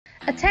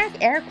Attack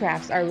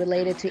aircrafts are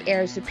related to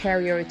air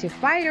superiority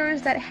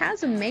fighters that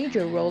has a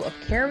major role of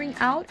carrying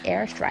out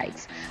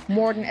airstrikes.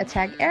 Modern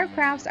attack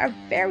aircrafts are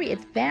very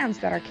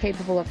advanced that are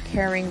capable of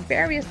carrying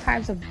various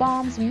types of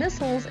bombs,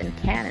 missiles, and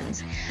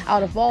cannons.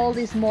 Out of all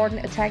these modern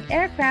attack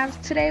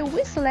aircrafts, today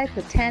we select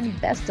the 10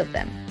 best of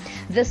them.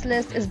 This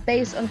list is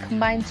based on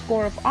combined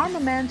score of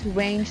armament,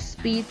 range,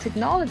 speed,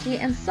 technology,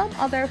 and some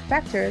other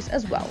factors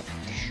as well.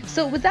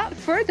 So without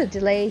further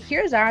delay,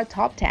 here's our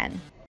top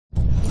 10.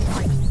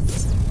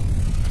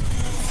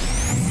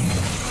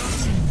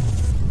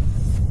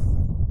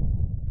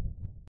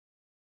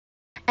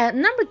 At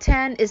number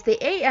 10 is the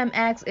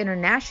AMX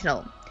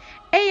International.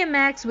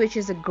 AMX, which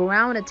is a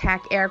ground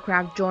attack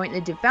aircraft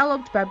jointly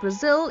developed by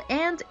Brazil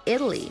and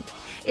Italy.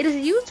 It is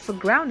used for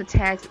ground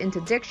attacks,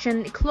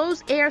 interdiction,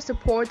 close air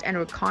support, and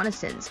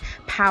reconnaissance.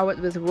 Powered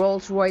with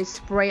Rolls-Royce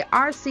Spray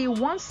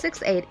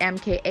RC168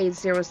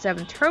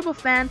 Mk807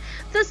 turbofan,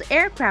 this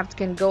aircraft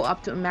can go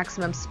up to a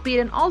maximum speed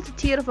and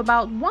altitude of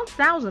about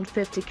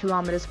 1,050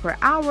 km per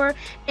hour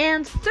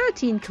and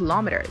 13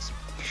 kilometers.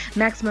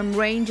 Maximum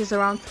range is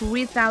around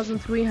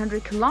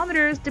 3,300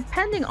 kilometers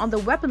depending on the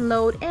weapon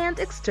load and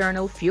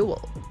external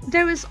fuel.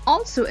 There is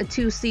also a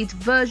two-seat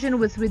version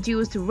with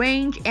reduced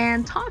range,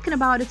 and talking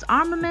about its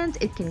armament,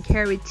 it can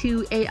carry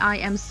 2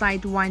 AIM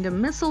Sidewinder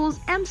missiles,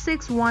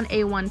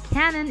 M61A1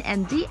 cannon,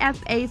 and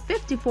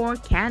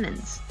DFA-54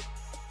 cannons.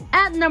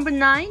 At number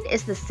 9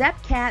 is the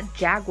Sepcat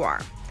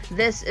Jaguar.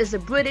 This is a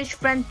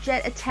British-French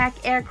jet attack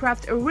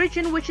aircraft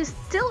origin which is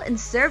still in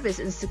service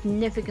in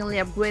significantly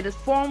upgraded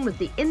form with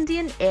the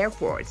Indian Air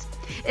Force.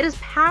 It is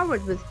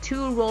powered with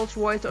 2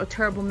 Rolls-Royce or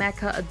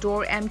Turbomeca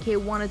Adore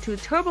Mk102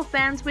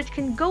 turbofans which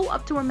can go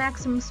up to a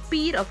maximum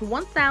speed of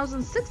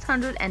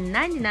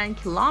 1,699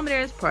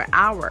 km per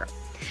hour.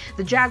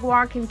 The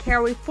Jaguar can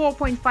carry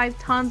 4.5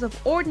 tons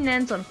of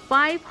ordnance on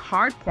 5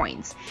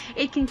 hardpoints.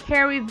 It can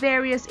carry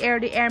various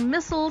air-to-air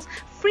missiles,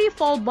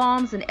 free-fall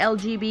bombs and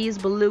LGBs,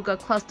 beluga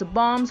cluster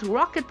bombs,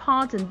 rocket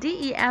pods, and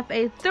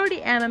DEFA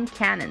 30mm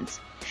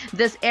cannons.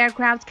 This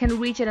aircraft can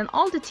reach at an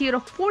altitude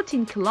of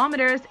 14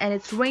 kilometers and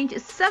its range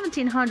is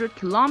 1,700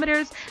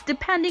 kilometers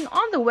depending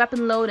on the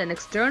weapon load and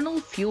external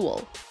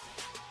fuel.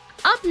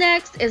 Up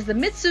next is the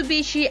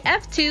Mitsubishi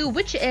F2,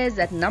 which is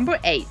at number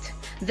 8.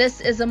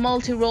 This is a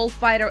multi-role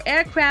fighter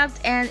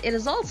aircraft, and it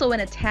is also an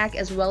attack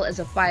as well as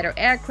a fighter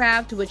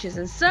aircraft which is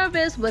in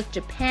service with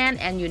Japan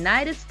and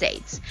United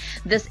States.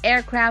 This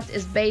aircraft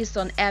is based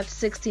on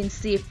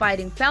F-16C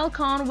Fighting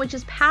Falcon, which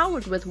is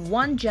powered with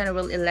 1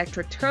 General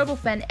Electric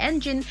turbofan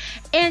engine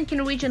and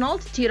can reach an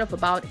altitude of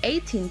about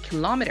 18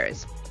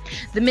 kilometers.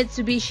 The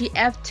Mitsubishi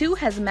F2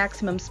 has a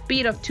maximum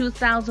speed of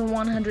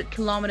 2,100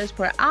 km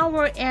per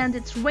hour and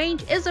its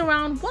range is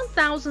around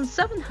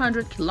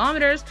 1,700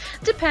 km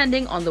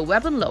depending on the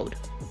weapon load.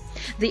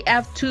 The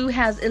F2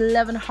 has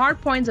 11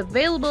 hardpoints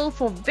available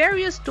for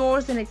various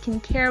stores and it can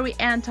carry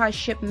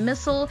anti-ship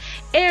missile,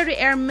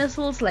 air-to-air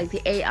missiles like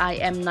the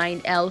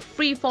AIM-9L,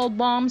 free-fall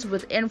bombs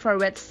with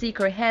infrared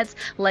seeker heads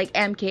like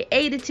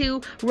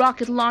Mk82,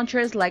 rocket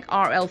launchers like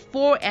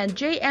RL-4 and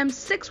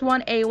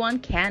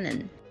JM61A1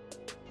 cannon.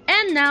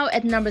 And now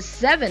at number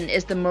 7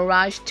 is the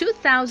Mirage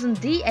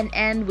 2000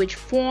 DNN, which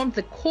formed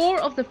the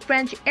core of the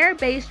French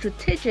air-based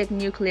strategic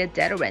nuclear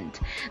deterrent.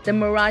 The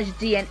Mirage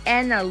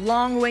DNN are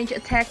long-range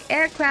attack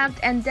aircraft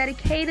and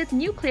dedicated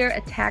nuclear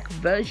attack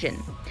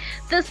version.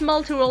 This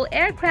multi-role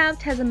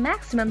aircraft has a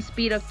maximum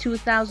speed of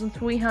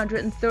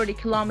 2,330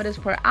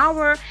 km per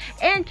hour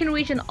and can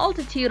reach an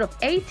altitude of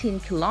 18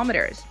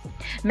 kilometers.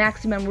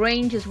 Maximum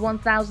range is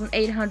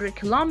 1,800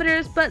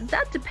 kilometers, but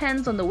that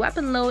depends on the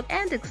weapon load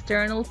and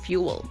external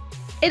fuel.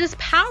 It is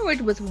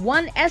powered with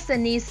 1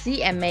 SNE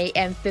CMA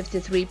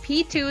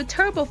M53P2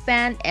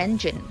 turbofan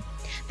engine.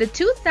 The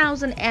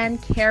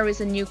 2000N carries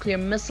a nuclear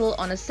missile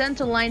on a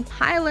centerline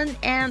pylon,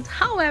 and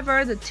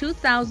however, the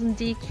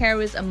 2000D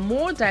carries a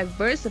more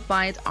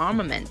diversified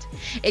armament.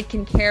 It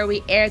can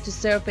carry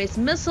air-to-surface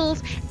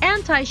missiles,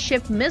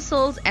 anti-ship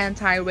missiles,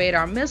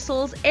 anti-radar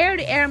missiles,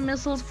 air-to-air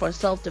missiles for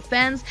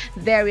self-defense,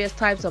 various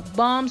types of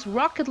bombs,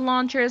 rocket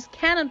launchers,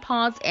 cannon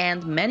pods,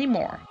 and many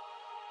more.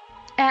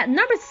 At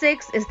number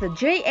 6 is the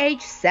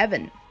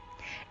JH-7.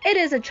 It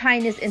is a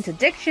Chinese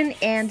interdiction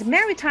and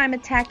maritime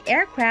attack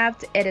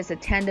aircraft. It is a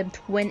tandem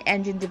twin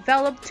engine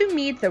developed to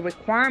meet the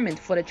requirement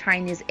for the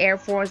Chinese Air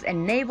Force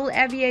and naval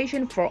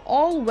aviation for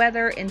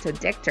all-weather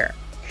interdictor.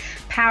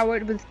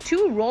 Powered with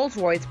 2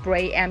 Rolls-Royce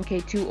Spray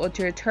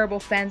Mk202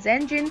 turbofans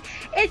engine,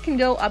 it can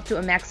go up to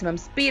a maximum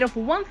speed of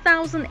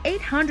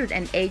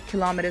 1,808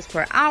 km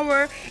per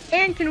hour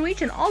and can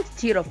reach an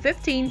altitude of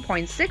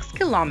 15.6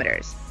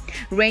 kilometers.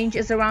 Range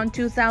is around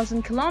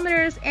 2,000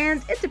 kilometers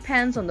and it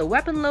depends on the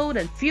weapon load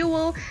and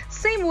fuel,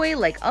 same way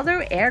like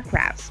other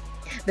aircrafts.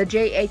 The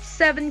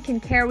JH-7 can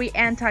carry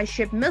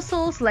anti-ship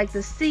missiles like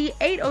the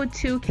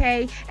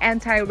C-802K,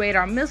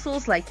 anti-radar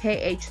missiles like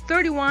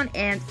KH-31,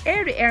 and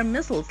air-to-air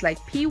missiles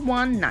like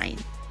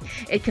P-19.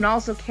 It can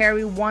also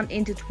carry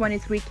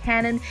 1x23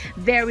 cannon,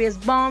 various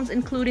bombs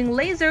including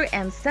laser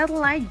and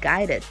satellite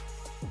guided.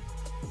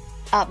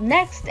 Up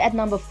next at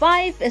number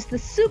 5 is the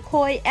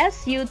Sukhoi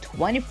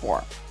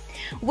Su-24,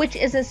 which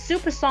is a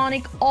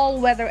supersonic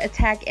all-weather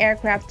attack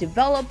aircraft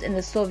developed in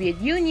the Soviet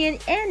Union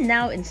and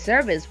now in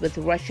service with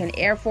the Russian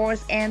Air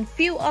Force and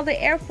few other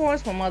air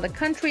force from other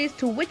countries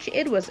to which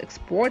it was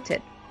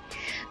exported.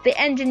 The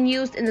engine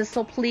used in the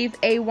Sopliv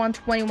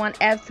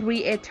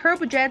A121F3A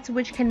turbojets,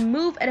 which can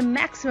move at a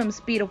maximum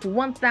speed of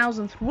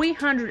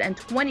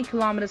 1,320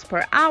 km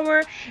per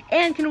hour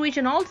and can reach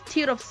an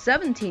altitude of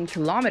 17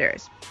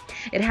 km.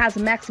 It has a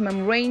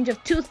maximum range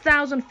of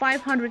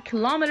 2,500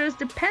 km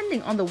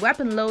depending on the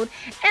weapon load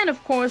and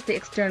of course the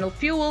external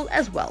fuel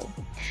as well.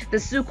 The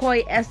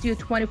Sukhoi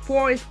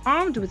Su-24 is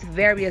armed with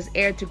various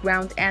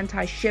air-to-ground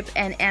anti-ship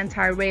and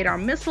anti-radar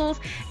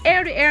missiles,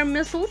 air-to-air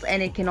missiles,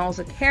 and it can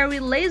also carry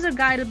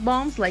laser-guided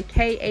bombs like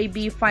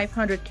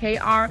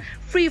KAB-500KR,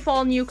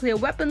 free-fall nuclear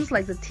weapons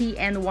like the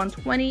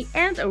TN-120,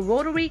 and a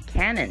rotary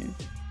cannon.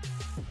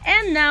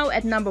 And now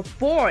at number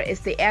 4 is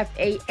the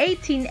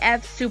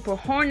F/A-18F Super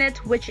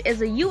Hornet, which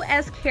is a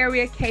U.S.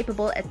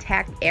 carrier-capable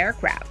attack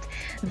aircraft.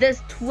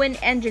 This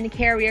twin-engine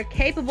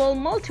carrier-capable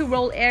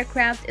multi-role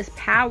aircraft is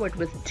powered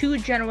with two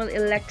General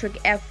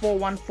Electric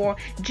F414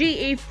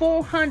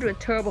 GE400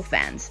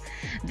 turbofans.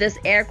 This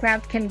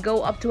aircraft can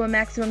go up to a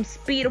maximum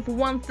speed of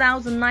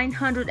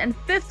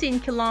 1,915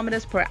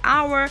 km per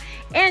hour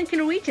and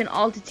can reach an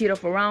altitude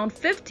of around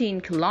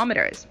 15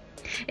 km.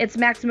 Its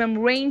maximum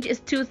range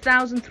is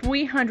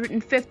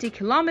 2,350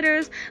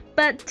 km,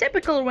 but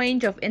typical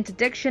range of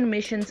interdiction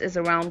missions is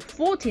around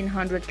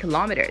 1,400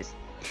 km.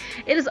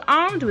 It is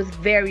armed with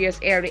various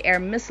air-to-air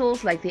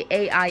missiles like the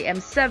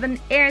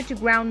AIM-7,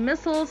 air-to-ground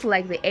missiles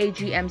like the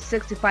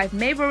AGM-65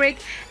 Maverick,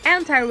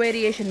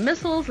 anti-radiation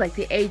missiles like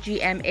the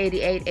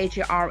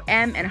AGM-88 HARM,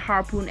 and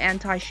Harpoon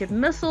anti-ship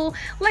missile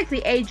like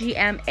the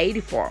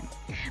AGM-84.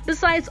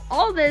 Besides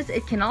all this,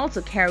 it can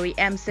also carry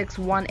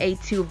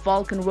M61A2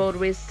 Vulcan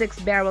rotary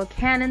 6-barrel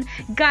cannon,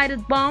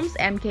 guided bombs,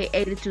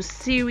 Mk82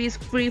 series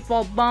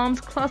free-fall bombs,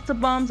 cluster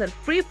bombs, and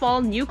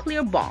free-fall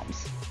nuclear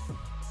bombs.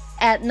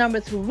 At number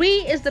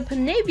 3 is the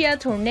Panavia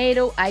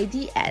Tornado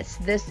IDS.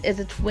 This is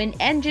a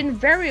twin-engine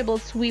variable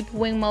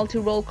sweep-wing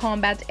multi-role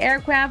combat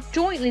aircraft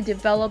jointly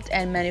developed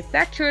and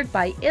manufactured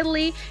by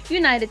Italy,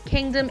 United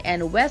Kingdom,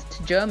 and West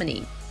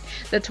Germany.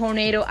 The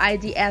Tornado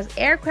IDS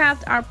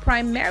aircraft are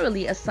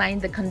primarily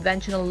assigned the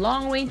conventional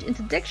long-range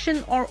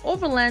interdiction or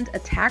overland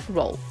attack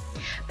role.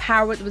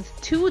 Powered with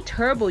two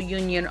Turbo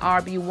Union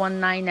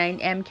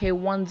RB199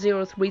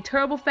 Mk103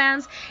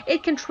 turbofans,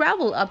 it can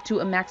travel up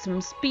to a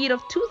maximum speed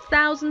of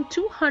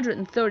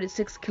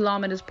 2,236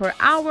 km per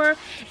hour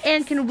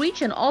and can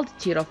reach an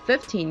altitude of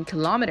 15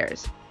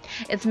 km.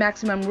 Its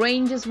maximum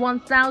range is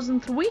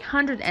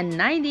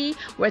 1,390,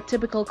 where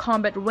typical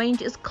combat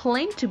range is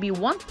claimed to be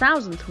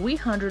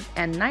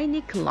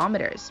 1,390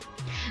 km.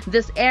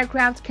 This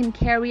aircraft can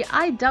carry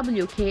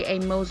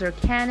IWKA Moser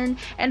cannon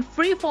and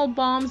free-fall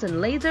bombs and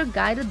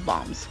laser-guided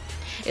bombs.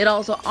 It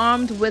also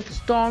armed with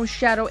Storm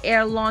Shadow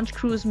air-launched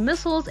cruise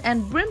missiles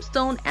and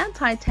Brimstone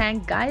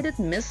anti-tank guided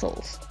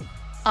missiles.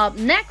 Up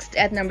next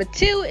at number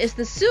 2 is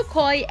the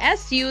Sukhoi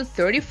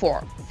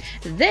Su-34.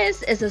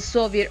 This is a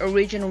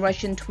Soviet-origin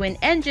Russian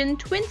twin-engine,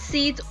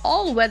 twin-seat,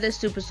 all-weather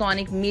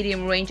supersonic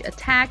medium-range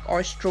attack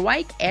or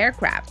strike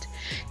aircraft.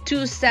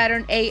 Two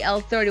Saturn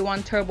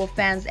AL-31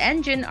 turbofans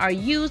engine are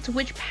used,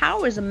 which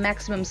powers a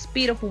maximum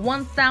speed of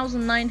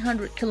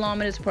 1,900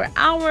 km per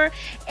hour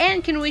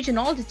and can reach an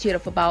altitude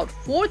of about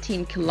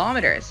 14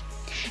 km.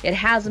 It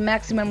has a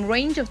maximum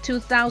range of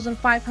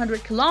 2,500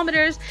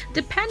 km,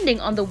 depending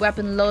on the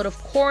weapon load of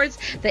course.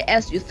 The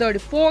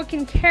Su-34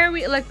 can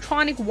carry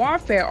electronic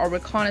warfare or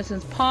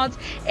reconnaissance pods,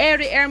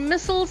 air-to-air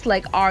missiles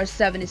like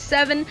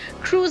R-77,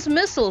 cruise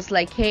missiles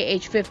like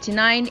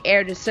KH-59,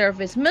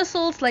 air-to-surface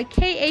missiles like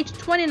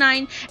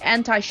KH-29,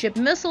 anti-ship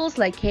missiles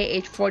like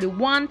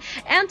KH-41,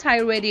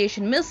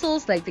 anti-radiation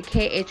missiles like the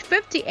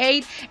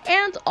KH-58,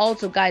 and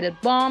also guided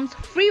bombs,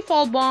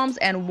 free-fall bombs,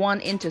 and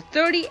 1 into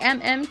 30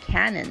 mm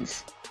cannons.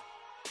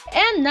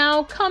 And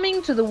now,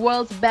 coming to the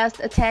world's best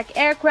attack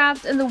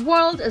aircraft in the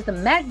world is the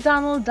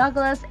McDonnell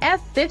Douglas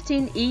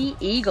F-15E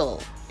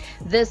Eagle.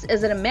 This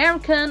is an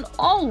American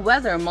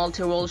all-weather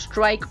multi-role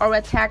strike or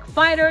attack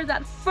fighter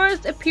that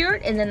first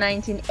appeared in the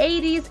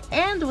 1980s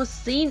and was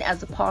seen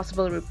as a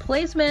possible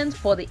replacement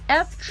for the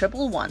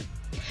F-111.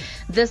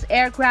 This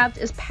aircraft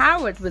is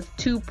powered with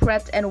two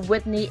Pratt &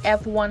 Whitney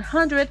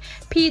F100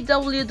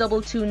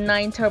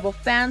 PW229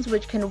 turbofans,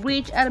 which can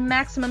reach at a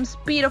maximum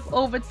speed of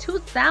over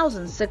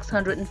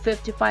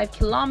 2,655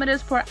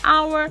 km per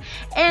hour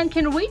and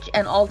can reach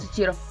an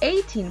altitude of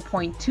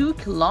 18.2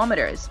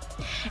 km.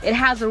 It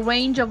has a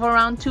range of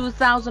around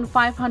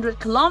 2,500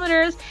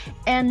 km.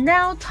 And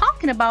now,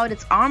 talking about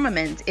its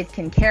armament, it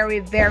can carry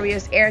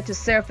various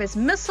air-to-surface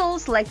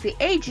missiles like the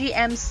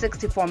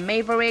AGM-64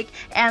 Maverick,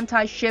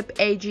 anti-ship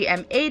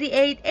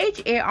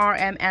AGM-88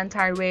 HARM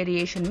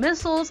anti-radiation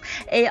missiles,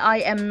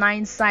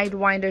 AIM-9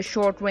 Sidewinder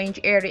short-range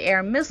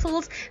air-to-air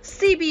missiles,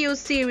 CBU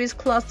series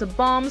cluster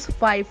bombs,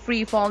 5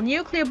 free-fall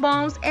nuclear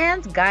bombs,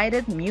 and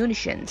guided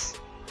munitions.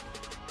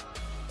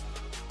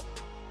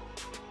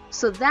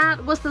 So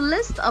that was the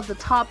list of the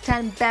top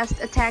 10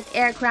 best attack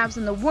aircrafts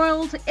in the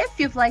world. If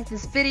you've liked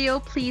this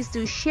video, please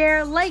do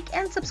share, like,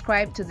 and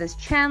subscribe to this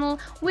channel.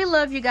 We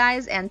love you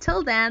guys.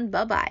 Until then,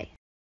 bye-bye.